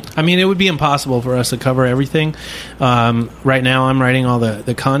Weekly Pint. I mean, it would be impossible for us to cover everything. Right now, I'm writing all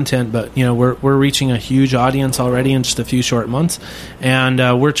the content, but we're reaching a huge audience already in just a few short months,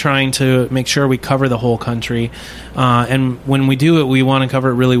 and we're trying to make sure we cover the whole country. And when we do it, we want to cover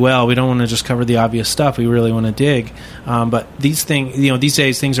it really well. We don't want to just cover the obvious stuff. We really want to dig. But these things, these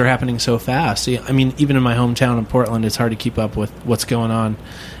days, things are happening so fast. I mean, even in my hometown of Portland, it's hard to keep up with what's going on.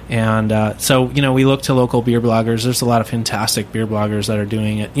 And so, we look to local beer bloggers. There's a lot of fantastic beer bloggers that are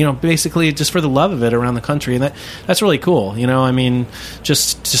doing it, basically just for the love of it around the country. And that's really cool. I mean,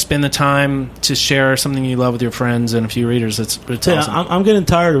 just to spend the time to share something you love with your friends and a few readers. It's awesome. I'm getting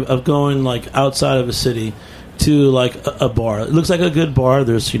tired of going, like, outside of a city to, like, a bar. It looks like a good bar.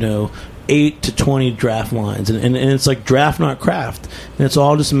 There's, 8 to 20 draft lines, and it's like draft, not craft, and it's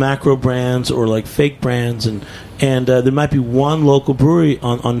all just macro brands or like fake brands, and and there might be one local brewery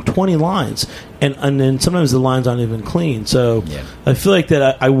on 20 lines, and then sometimes the lines aren't even clean. So I feel like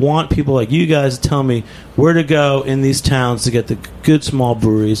that I want people like you guys to tell me where to go in these towns to get the good small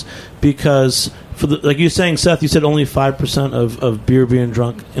breweries, because like you're saying, Seth, you said only 5% of beer being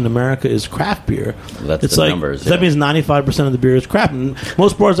drunk in America is craft beer. That's it's the like, numbers. That means 95% of the beer is craft. And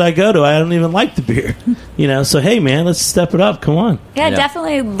most bars I go to, I don't even like the beer. So hey, man, let's step it up. Come on. Yeah,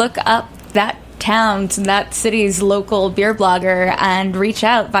 definitely look up that town's, that city's local beer blogger and reach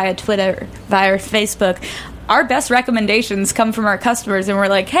out via Twitter, via Facebook. Our best recommendations come from our customers, and we're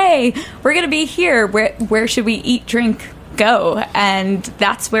like, hey, we're going to be here. Where should we eat, drink, go? And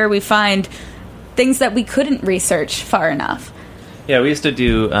that's where we find things that we couldn't research far enough. Yeah, we used to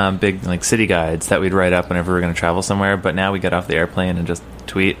do big city guides that we'd write up whenever we were going to travel somewhere, but now we get off the airplane and just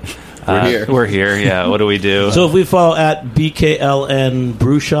tweet. We're here. Yeah, what do we do? So if we follow at BKLN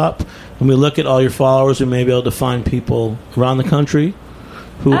Brew Shop and we look at all your followers, we may be able to find people around the country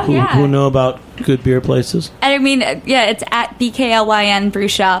who know about good beer places. And I mean, it's at BKLYN Brew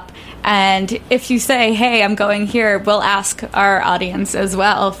Shop. And if you say, hey, I'm going here, we'll ask our audience as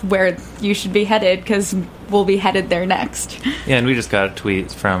well where you should be headed, because we'll be headed there next. Yeah, and we just got a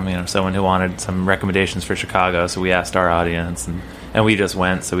tweet from someone who wanted some recommendations for Chicago, so we asked our audience, and we just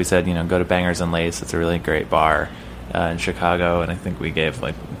went. So we said, go to Bangers and Lace. It's a really great bar in Chicago, and I think we gave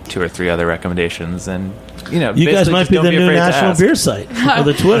 2 or 3 other recommendations. And you guys might be the new national beer site or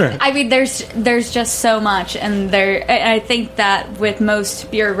the Twitter. I mean, there's just so much, and I think that with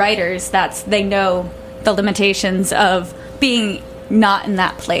most beer writers, they know the limitations of being not in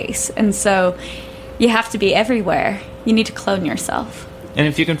that place, and so you have to be everywhere. You need to clone yourself. And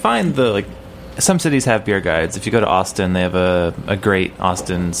if you can find some cities have beer guides. If you go to Austin, they have a great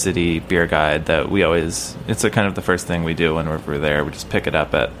Austin city beer guide that we always, it's kind of the first thing we do whenever we're there. We just pick it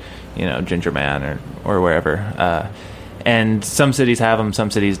up at, Ginger Man or wherever. And some cities have them,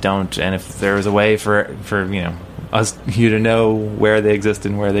 some cities don't. And if there was a way for you to know where they exist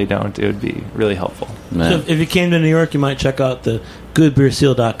and where they don't, it would be really helpful. So if you came to New York, you might check out the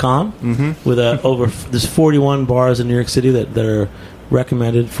goodbeerseal.com with there's 41 bars in New York City that are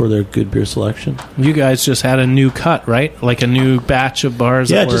recommended for their good beer selection. You guys just had a new cut, right? Like a new batch of bars.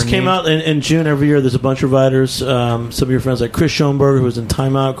 Yeah, it just came out in June every year. There's a bunch of writers. Some of your friends like Chris Schoenberger, who was in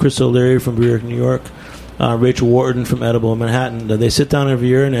Time Out, Chris O'Leary from Beer New York, Rachel Wharton from Edible in Manhattan. They sit down every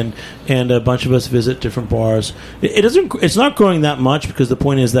year, and a bunch of us visit different bars. It's not growing that much, because the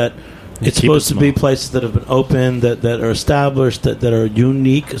point is that it's supposed to be places that have been open, that are established, that are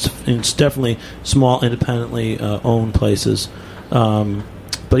unique. It's definitely small, independently owned places.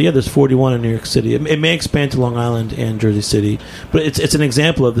 But yeah, there's 41 in New York City. It may expand to Long Island and Jersey City, but it's an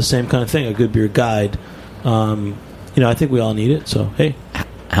example of the same kind of thing, a good beer guide. I think we all need it, so hey.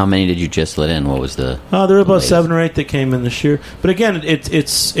 How many did you just let in? What was the... there were about 7 or 8 that came in this year. But again,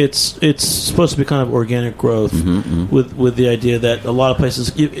 it's supposed to be kind of organic growth with the idea that a lot of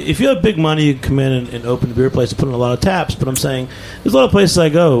places... If you have big money, you can come in and open a beer place and put in a lot of taps. But I'm saying, there's a lot of places I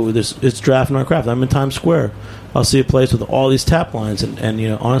go, it's draft and our craft. I'm in Times Square. I'll see a place with all these tap lines, and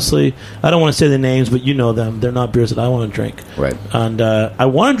honestly, I don't want to say the names, but you know them. They're not beers that I want to drink. Right. And I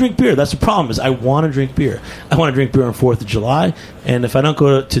want to drink beer. That's the problem, is I want to drink beer. I want to drink beer on 4th of July, and if I don't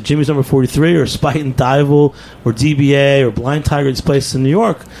go to Jimmy's Number 43 or Spite and Dival or DBA or Blind Tiger, these places in New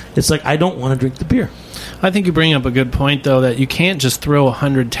York, it's like I don't want to drink the beer. I think you bring up a good point, though, that you can't just throw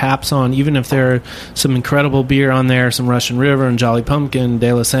 100 taps on, even if there are some incredible beer on there, some Russian River and Jolly Pumpkin,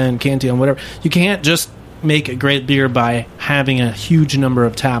 De La Salle, Cantillon, whatever. You can't just make a great beer by having a huge number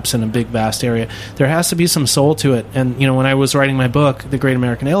of taps in a big vast area. There has to be some soul to it. And when I was writing my book, The Great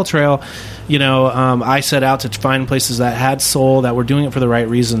American Ale Trail, I set out to find places that had soul, that were doing it for the right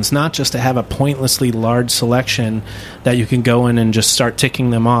reasons, not just to have a pointlessly large selection that you can go in and just start ticking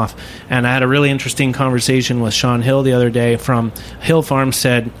them off. And I had a really interesting conversation with Sean Hill the other day from Hill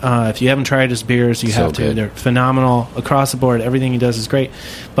Farmstead. If you haven't tried his beers, you have to. Good. They're phenomenal across the board. Everything he does is great.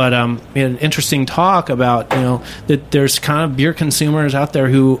 But we had an interesting talk about that there's kind of beer consumers out there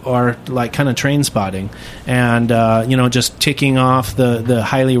who are like kind of train spotting and just ticking off the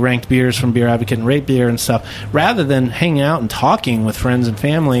highly ranked beers from Beer Advocate and Rate Beer and stuff, rather than hanging out and talking with friends and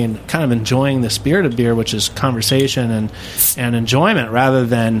family and kind of enjoying the spirit of beer, which is conversation and enjoyment, rather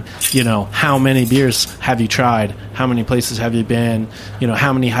than how many beers have you tried, how many places have you been,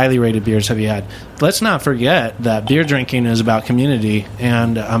 how many highly rated beers have you had. Let's not forget that beer drinking is about community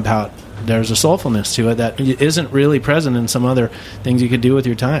and about there's a soulfulness to it that isn't really present in some other things you could do with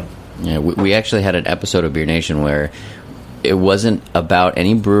your time. Yeah, we actually had an episode of Beer Nation where it wasn't about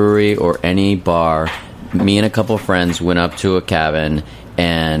any brewery or any bar. Me and a couple of friends went up to a cabin,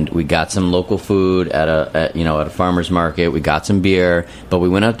 and we got some local food at a farmer's market. We got some beer, but we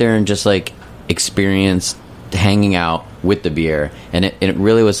went out there and just like experienced hanging out with the beer, and it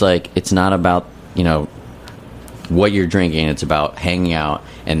really was like, it's not about what you're drinking, it's about hanging out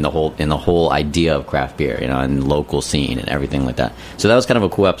and the whole idea of craft beer, and local scene and everything like that. So that was kind of a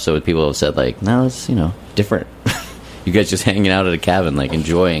cool episode. People have said like, no, it's different. You guys just hanging out at a cabin, like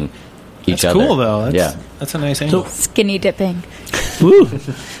enjoying each other. That's cool though. That's a nice angle. Skinny dipping. Woo.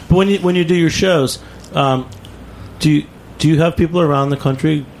 But when you do your shows, do you have people around the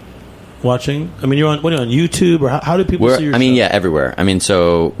country watching? I mean, you're on YouTube, or how do people see your shows? Yeah, everywhere. I mean,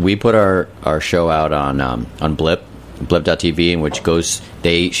 so we put our show out on blip.tv, in which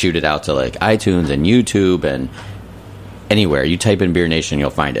they shoot it out to like iTunes and YouTube and anywhere. You type in Beer Nation,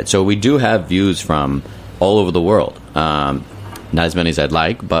 you'll find it. So we do have views from all over the world. Not as many as I'd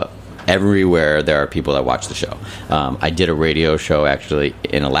like, but everywhere there are people that watch the show. I did a radio show actually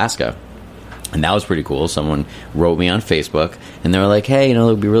in Alaska, and that was pretty cool. Someone wrote me on Facebook, and they were like, hey, it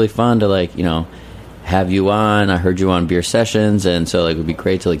would be really fun to have you on. I heard you on Beer Sessions, and so it would be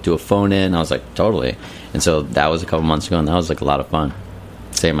great to do a phone in. I was like, totally. And so that was a couple months ago, and that was a lot of fun.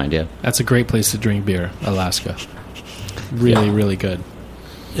 Same idea. That's a great place to drink beer, Alaska. Really, really good.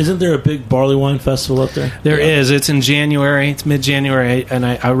 Isn't there a big barley wine festival up there? There is. It's in January. It's mid-January, and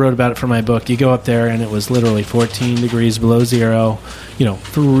I wrote about it for my book. You go up there, and it was literally 14 degrees below zero,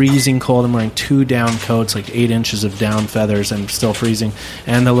 freezing cold. I'm wearing 2 down coats, like 8 inches of down feathers, and still freezing.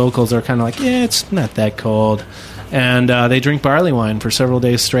 And the locals are kind of like, yeah, it's not that cold. And they drink barley wine for several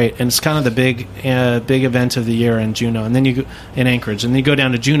days straight, and it's kind of the big event of the year in Juneau. And then you go in Anchorage, and then you go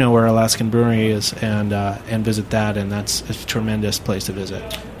down to Juneau, where Alaskan Brewery is, and visit that, and that's a tremendous place to visit.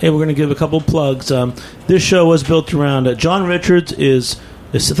 Hey, we're going to give a couple plugs. This show was built around John Richards is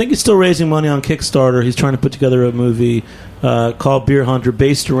I think he's still raising money on Kickstarter. He's trying to put together a movie called Beer Hunter,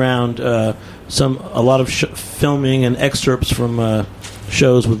 based around a lot of filming and excerpts from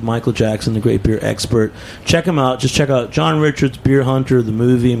shows with Michael Jackson, the great beer expert. Check him out. Just check out John Richards, Beer Hunter, the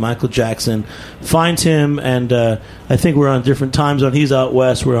movie, Michael Jackson. Find him, and I think we're on different time zone. He's out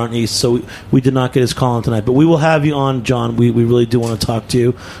west, we're on east, so we did not get his call in tonight. But we will have you on, John. We really do want to talk to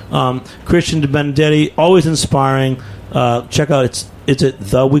you. Christian DeBenedetti, always inspiring. Check out, it's at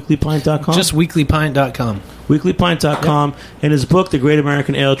theweeklypint.com? Just weeklypint.com. Weeklypint.com. And his book, The Great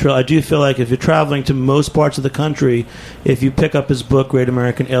American Ale Trail, I do feel like if you're traveling to most parts of the country, if you pick up his book, Great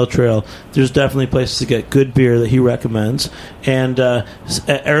American Ale Trail, there's definitely places to get good beer that he recommends. And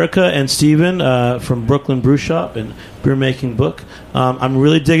Erica and Steven from Brooklyn Brew Shop and Beer Making Book, I'm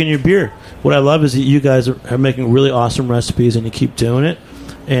really digging your beer. What I love is that you guys are making really awesome recipes, and you keep doing it.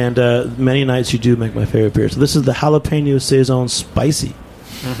 And many nights you do make my favorite beer. So this is the Jalapeno Saison Spicy.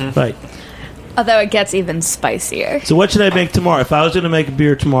 Mm-hmm. Right. Although it gets even spicier. So what should I make tomorrow? If I was going to make a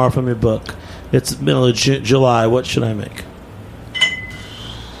beer tomorrow from your book, it's middle of July, what should I make?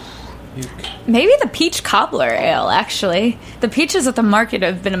 Maybe the peach cobbler ale, actually. The peaches at the market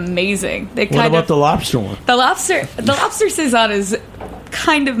have been amazing. What about the lobster one? The lobster Saison is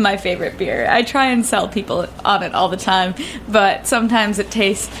kind of my favorite beer. I try and sell people on it all the time, but sometimes it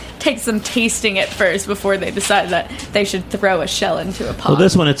takes them tasting it first before they decide that they should throw a shell into a pot. Well,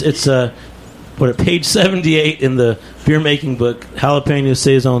 this one, it's page 78 in the beer making book, Jalapeno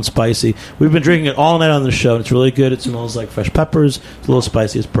Saison Spicy. We've been drinking it all night on the show, and it's really good. It smells like fresh peppers. It's a little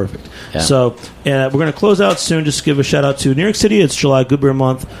spicy. It's perfect. Yeah. So we're going to close out soon. Just give a shout out to New York City. It's July Good Beer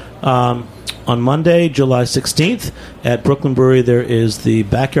Month. On Monday, July 16th, at Brooklyn Brewery, there is the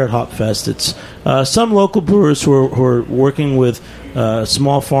Backyard Hop Fest. It's some local brewers who are working with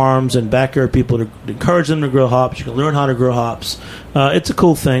small farms and backyard people to encourage them to grow hops. You can learn how to grow hops. It's a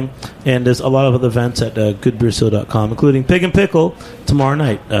cool thing, and there's a lot of other events at goodbeerseal.com, including Pig and Pickle tomorrow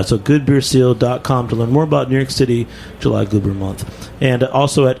night. So goodbeerseal.com to learn more about New York City July Good Beer Month. And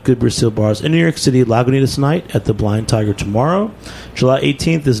also at Good Beer Seal Bars in New York City, Lagunitas Night at the Blind Tiger tomorrow. July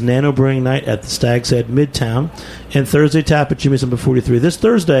 18th is Nano Brewing Night at the Stag's Head Midtown. And Thursday, tap at Jimmy's number 43. This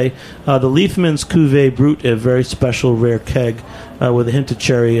Thursday, the Leafman's Cuvée Brut, a very special rare keg with a hint of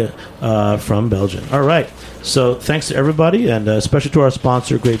cherry from Belgium. All right. So thanks to everybody, and especially to our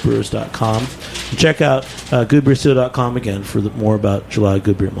sponsor, greatbrewers.com. And check out goodbeerseal.com again for more about July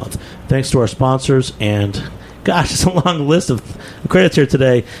Good Beer Month. Thanks to our sponsors, and gosh, it's a long list of credits here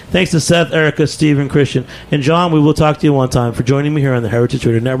today. Thanks to Seth, Erica, Stephen, Christian, and John. We will talk to you one time for joining me here on the Heritage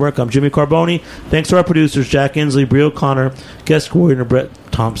Radio Network. I'm Jimmy Carboni. Thanks to our producers, Jack Inslee, Brie O'Connor, guest coordinator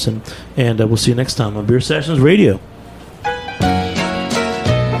Brett Thompson, and we'll see you next time on Beer Sessions Radio.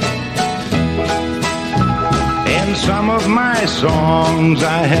 In some of my songs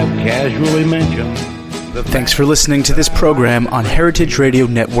I have casually mentioned Thanks for listening to this program on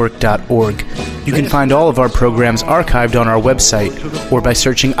heritageradionetwork.org. You can find all of our programs archived on our website or by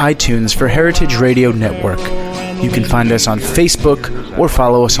searching iTunes for Heritage Radio Network. You can find us on Facebook or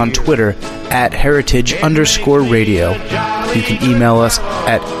follow us on Twitter at @heritage_radio. You can email us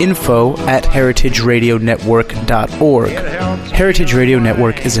at info@heritageradionetwork.org. Heritage Radio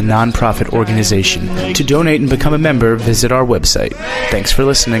Network is a non-profit organization. To donate and become a member, visit our website. Thanks for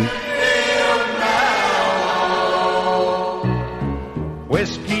listening.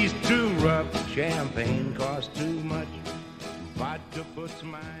 Whiskey's too rough, champagne costs too much. Vodka puts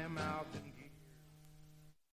my mouth in